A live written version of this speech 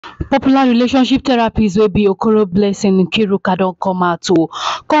Popular relationship therapist wey be Okoro Blessing Nkiruka don come out to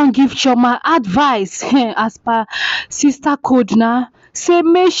come give Chioma advice as per sister code na, say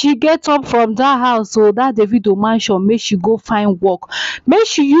make she get up from dat house dat Davido mansion, make she go find work, make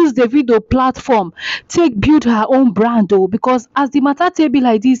she use Davido platform take build her own brand because as the matter take be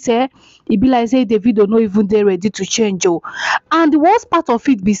like dis e be like say Davido no even dey ready to change and the worst part of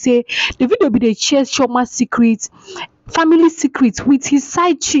it be say Davido bin dey share Chioma family secret with his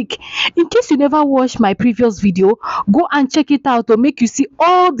side chick. In case you never watch my previous video, go and check it out to make you see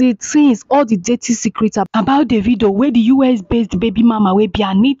all the things, all the dirty secrets about Davido wey the US based baby mama wey be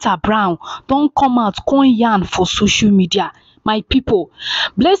Anita don come out come yarn for social media. My people,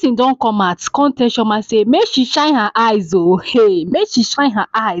 Blessing don come out come tell Chioma say make she shine her eyes make she shine her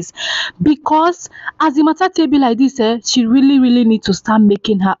eyes because as the matter take be like this she really need to start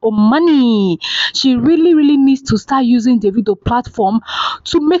making her own money. She really needs to start using Davido platform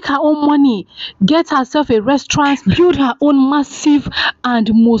to make her own money, get herself a restaurant, build her own massive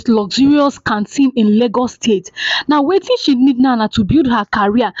and most luxurious canteen in Lagos State. Now wetin she need now na to build her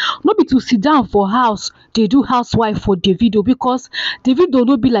career, no be to sit down for house dey do housewife for Davido, because Davido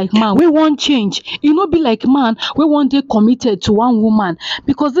no be like man wey wan change, e no be like man wey wan dey committed to one woman,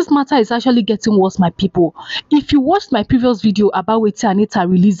 because this matter is actually getting worse. My people, if you watched my previous video about wetin Anita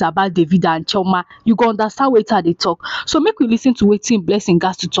release about Davido and Chioma, you go understand wetin I dey talk. So make we listen to wetin Blessing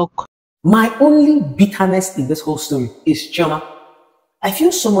gas to talk. My only bitterness in this whole story is Chioma. I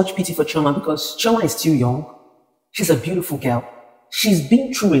feel so much pity for Chioma because Chioma is still young. She's a beautiful girl. She's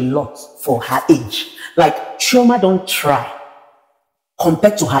been through a lot for her age. Like, Chioma don't try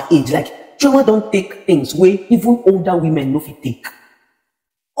compared to her age. Like, Chioma don't take things where even older women no fit take.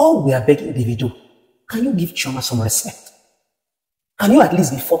 All we are begging Davido, can you give Chioma some respect? Can you at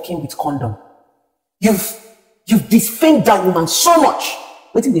least be fucking with condom? You've defamed that woman so much.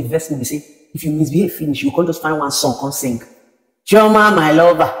 What in the investment they say, if you misbehave finish, you can't just find one song, can't sing. Chioma, my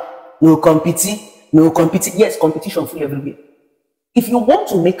lover, no competing. Yes, competition free everywhere. If you want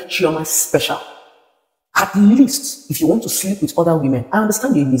to make Chioma special, at least if you want to sleep with other women, I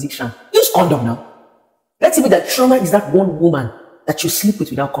understand you're a musician, use condom now. Let's say that Chioma is that one woman that you sleep with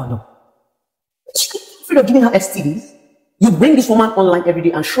without condom. Instead of giving her STDs, you bring this woman online every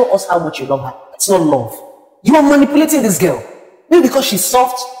day and show us how much you love her. It's not love. You are manipulating this girl. Maybe because she's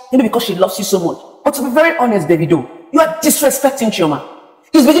soft, maybe because she loves you so much. But to be very honest, Davido, you are disrespecting Chioma.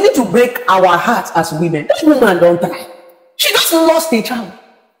 It's beginning to break our hearts as women. That woman don't die. She just lost a child.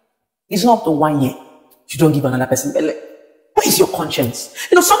 It's not up to 1 year. You don't give another person belly. Where is your conscience?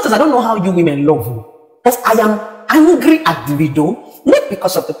 You know, sometimes I don't know how you women love you. But I am angry at Davido, not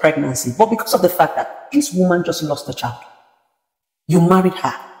because of the pregnancy, but because of the fact that this woman just lost a child. You married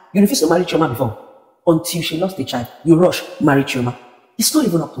her. You refused to marry Chioma before. Until she lost a child. You rush, marry Chioma. It's not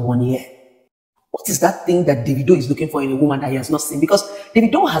even up to 1 year. What is that thing that Davido is looking for in a woman that he has not seen? Because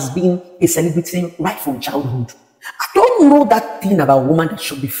Davido has been a celebrity right from childhood. I don't know that thing about a woman that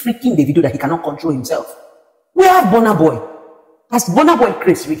should be freaking Davido that he cannot control himself. We have Burna Boy. As Burna Boy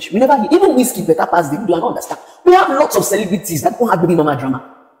Chris Rich, we never even Whiskey better pass Davido, I don't understand. We have lots of celebrities that don't have baby mama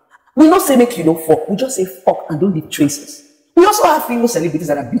drama. We not say make you don't fuck, we just say fuck and don't leave traces. We also have female celebrities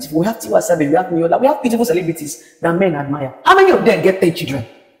that are beautiful. We have Tiwa Savage, we have Miola, we have beautiful celebrities that men admire. How many of them get 10 children?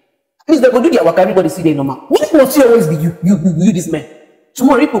 Please, they go do their work, everybody see they normal. Why must you always be you this man?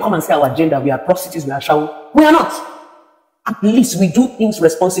 Tomorrow people come and say our gender, we are prostitutes, we are shower. We are not. At least we do things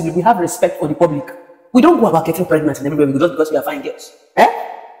responsibly. We have respect for the public. We don't go about getting pregnant and everywhere just because we are fine girls.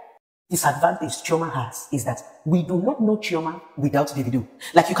 Disadvantage Chioma has is that we do not know Chioma without Davido.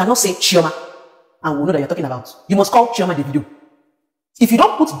 Like, you cannot say Chioma and we'll know that you're talking about. You must call Chioma Davido. If you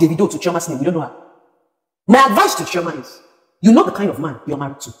don't put Davido to Chioma's name, we don't know her. My advice to Chioma is, you know the kind of man you're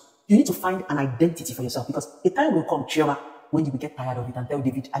married to. You need to find an identity for yourself, because a time will come, Chioma, when you will get tired of it and tell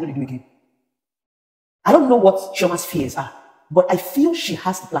David, I don't do it again. I don't know what Chioma's fears are, but I feel she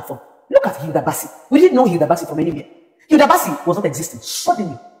has the platform. Look at Hilda Bassi. We didn't know Hilda Bassi from anywhere. Hilda Bassi was not existing.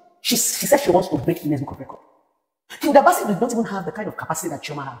 Suddenly, she said she wants to break the Guinness Book of Records. Hilda Bassi did not even have the kind of capacity that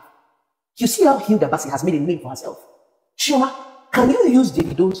Chioma has. You see how Hilda Bassi has made a name for herself. Chioma, can you use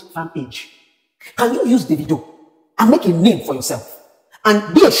Davido's fan page? Can you use Davido and make a name for yourself?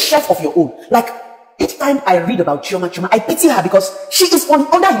 And be a chef of your own. Like, each time I read about Chioma, I pity her because she is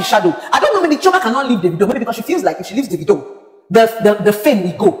under his shadow. I don't know, maybe Chioma cannot leave Davido, maybe because she feels like if she leaves Davido, the fame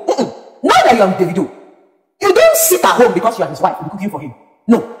will go. Now that you are Davido, you don't sit at home because you are his wife, you're cooking for him.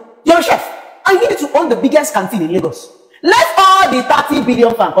 No, you're a chef. I need you to own the biggest canteen in Lagos. Let all the 30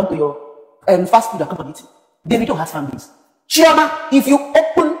 billion fans come to your fast food and come and eat. Davido has fan base. Chioma, if you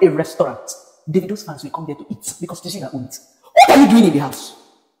open a restaurant, Davido's fans will come there to eat because you see that own it. What are you doing in the house?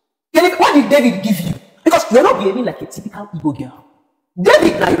 What did David give you? Because you're not behaving like a typical Igbo girl.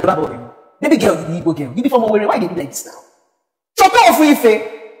 David, now you're a baby girl, you the Igbo girl. You be from Owerri. Why did you like this now? So,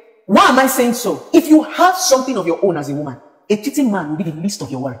 why am I saying so? If you have something of your own as a woman, a cheating man will be the least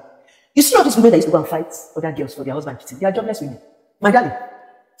of your worry. You see all these women that used to go and fight other girls for their husband cheating. They are jobless women. My darling,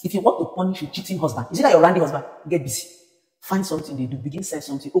 if you want to punish your cheating husband, is it that your randy husband? Get busy. Find something they do. Begin sell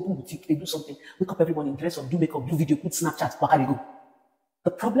something. Open boutique. They do something. Wake up every morning, dress up, do makeup, do video, put Snapchat, where they go.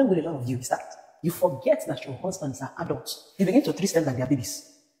 The problem with a lot of you is that you forget that your husbands are adults. You begin to treat them like they are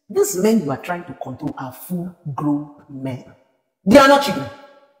babies. These men you are trying to control are full-grown men. They are not children.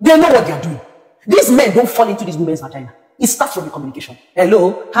 They know what they are doing. These men don't fall into these women's vagina. It starts from the communication.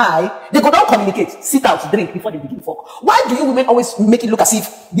 Hello, hi. They go down communicate, sit out, drink before they begin to fuck. Why do you women always make it look as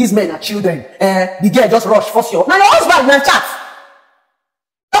if these men are children? The girl just rush, force your. Now your husband, man, chat.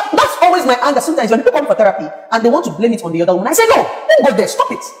 That's always my anger. Sometimes when people come for therapy and they want to blame it on the other woman, I say, no, don't go there, stop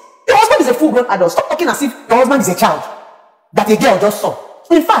it. Your husband is a full-grown adult. Stop talking as if your husband is a child that a girl just saw.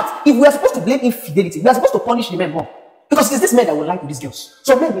 In fact, if we are supposed to blame infidelity, we are supposed to punish the men more. Because it's this men that will lie to these girls.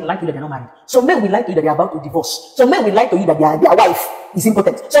 Some men will lie to you that they're not married. Some men will lie to you that they're about to divorce. Some men will lie to you that their wife is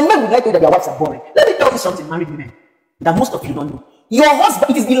impotent. Some men will lie to you that their wives are boring. Let me tell you something, married women, that most of you don't know. Your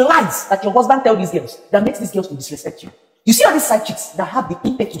husband, it is the lies that your husband tells these girls that makes these girls to disrespect you. You see all these side chicks that have the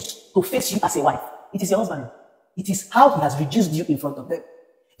impetus to face you as a wife. It is your husband. It is how he has reduced you in front of them.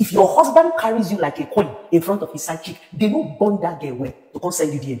 If your husband carries you like a coin in front of his side chick, they don't burn that girl well to come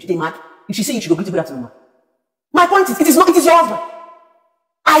send you the end. They mad? If she say you should go greet that woman. My point is, it is your husband.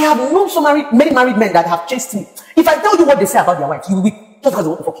 I have known many married men that have chased me. If I tell you what they say about their wives, you will weep just because they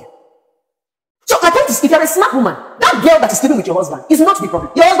want to fuck you. So my point is, if you're a smart woman, that girl that is sleeping with your husband is not the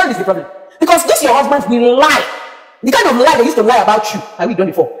problem. Your husband is the problem. Because this your husband will lie. The kind of lie they used to lie about you, have we done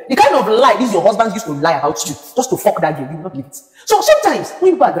before? The kind of lie this your husband used to lie about you, just to fuck that girl, you will not believe it. So sometimes,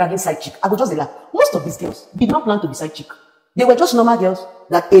 when people are dragging side chick, I go just laugh. Most of these girls did not plan to be side chick. They were just normal girls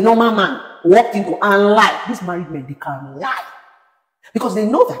that a normal man walked into and lied. These married men, they can lie. Because they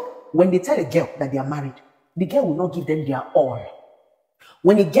know that when they tell a girl that they are married, the girl will not give them their all.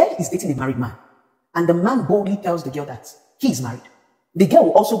 When a girl is dating a married man, and the man boldly tells the girl that he is married, the girl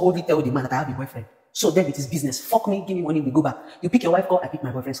will also boldly tell the man that I have a boyfriend. So then it is business. Fuck me, give me money, we go back. You pick your wife call, I pick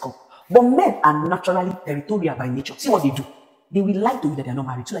my boyfriend's call. But men are naturally territorial by nature. See what they do. They will lie to you that they are not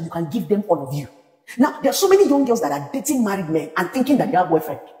married so that you can give them all of you. Now, there are so many young girls that are dating married men and thinking that they have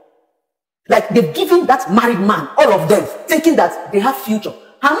boyfriend. Like, they've given that married man, all of them, thinking that they have future.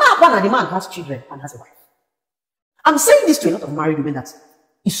 And the man has children and has a wife. I'm saying this to a lot of married women that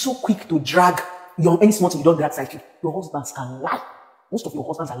is so quick to drag any small thing you don't drag side chick. Your husbands can lie. Most of your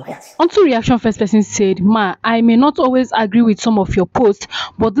husbands are liars. On to reaction, first person said, Ma, I may not always agree with some of your posts,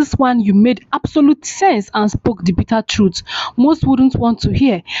 but this one you made absolute sense and spoke the bitter truth most wouldn't want to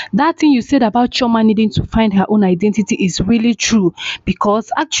hear. That thing you said about Chioma needing to find her own identity is really true, because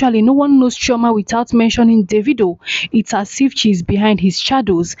actually no one knows Chioma without mentioning Davido. It's as if she's behind his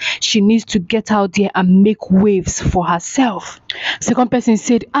shadows. She needs to get out there and make waves for herself. Second person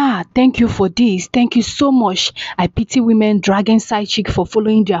said, thank you for this. Thank you so much. I pity women dragging side chick for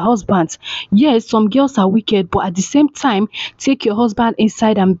following their husbands. Yes, some girls are wicked, but at the same time, take your husband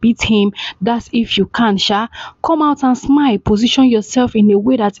inside and beat him. That's if you can, sha. Come out and smile. Position yourself in a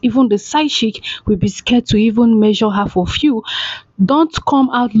way that even the side chick will be scared to even measure half of you. Don't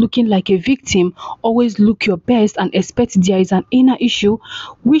come out looking like a victim. Always look your best and expect there is an inner issue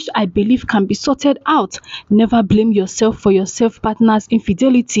which I believe can be sorted out. Never blame yourself for your partner's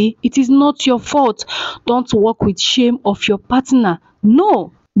infidelity. It is not your fault. Don't walk with shame of your partner.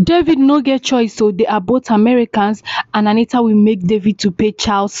 No. David no get choice, so they are both Americans, and Anita will make David to pay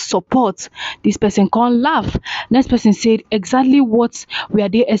child support. This person can't laugh. Next person said, exactly what were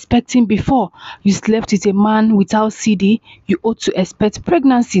they expecting before? You slept with a man without CD, you ought to expect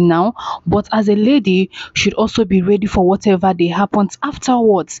pregnancy now, but as a lady, should also be ready for whatever they happens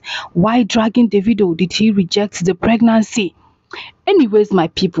afterwards. Why dragging Davido? Did he reject the pregnancy? Anyways, my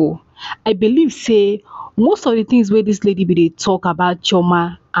people, I believe say most of the things where this lady be dey talk about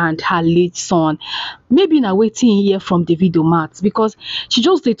Chioma and her late son, maybe na wetin hear from Davido mouth, because she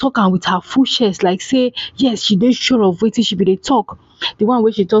just dey talk am with her full chest, like say yes, she dey sure of wetin she be dey talk. The one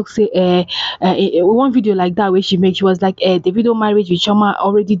where she talk say one video like that where she make, she was like Davido marriage with Chioma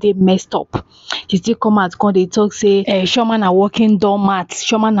already dey messed up. She still come out come dey talk say Chioma na walking doormat,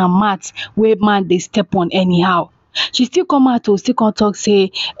 Chioma na mat where man dey step on anyhow. She still come out to still come talk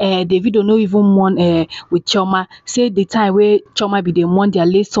say Davido no even mourn with Chioma. Say the time where Chioma be dey mourn their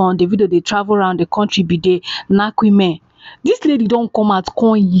late son, Davido dey travel around the country be dey knack women. This lady don't come out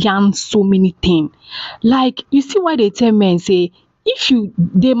come yarn so many things. Like, you see why they tell men say if you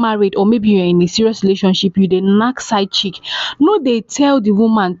dey married or maybe you're in a serious relationship, you dey knack side chick, no dey tell the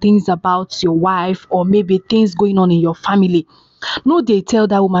woman things about your wife or maybe things going on in your family. No dey tell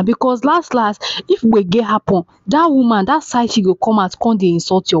dat woman, because last last if gbege happen, dat woman, dat side chick go come out come dey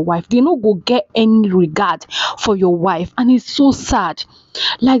insult your wife. Dey no go get any regard for your wife, and it's so sad.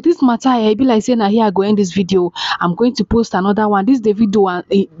 Like dis matter e be like say na here I go end dis video. I'm going to post another one. Dis Davido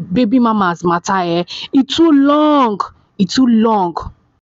and Babymama's matter e too long, e too long.